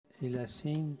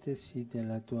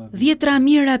Dhjetra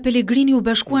mira Pellegrini u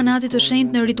bashkuan Atit të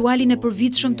Shenjtë në ritualin e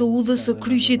përvitshëm të udhës së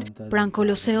Kryqit pranë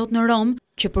Koloseut në Rom,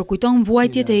 që përkujton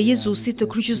vuajtjet e Jezusit të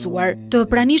kryqëzuar. Të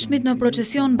pranishmit në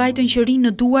procesion mbajtën qërin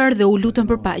në duar dhe u lutën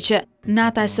për paqe.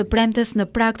 Nata e së premtes në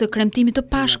prag të kremtimit të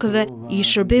Pashkëve, i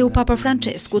shërbeu Papa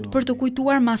Franceskut për të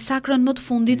kujtuar masakrën më të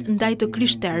fundit ndaj të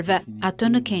krishterëve, atë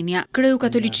në Kenja. Kreu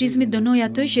katolicizmit dënoi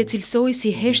atë që e cilësoi si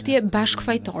heshtje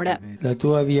bashkëfajtore.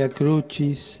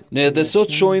 Ne edhe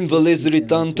sot shohim vëllezërit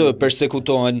tanë të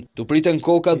persekutohen, të priten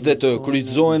kokat dhe të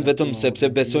kryqëzohen vetëm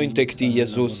sepse besojnë tek ti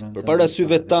Jezus, përpara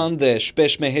syve tanë dhe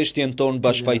shpesh me heshtjen tonë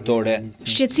bashkëfajtore.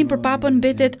 Shqetësim për Papën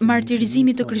mbetet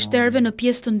martirizimi të krishterëve në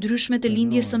pjesë të ndryshme të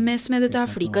lindjes së mesme dhe të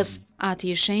Afrikës.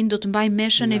 Ati i Shenjtë do të mbajë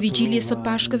meshën e vigjiljes së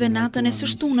Pashkëve natën e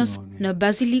së shtunës në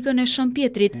Bazilikën e Shën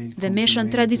Pjetrit dhe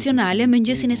meshën tradicionale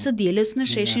mëngjesin e së dielës në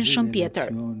sheshin Shën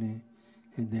Pjetër.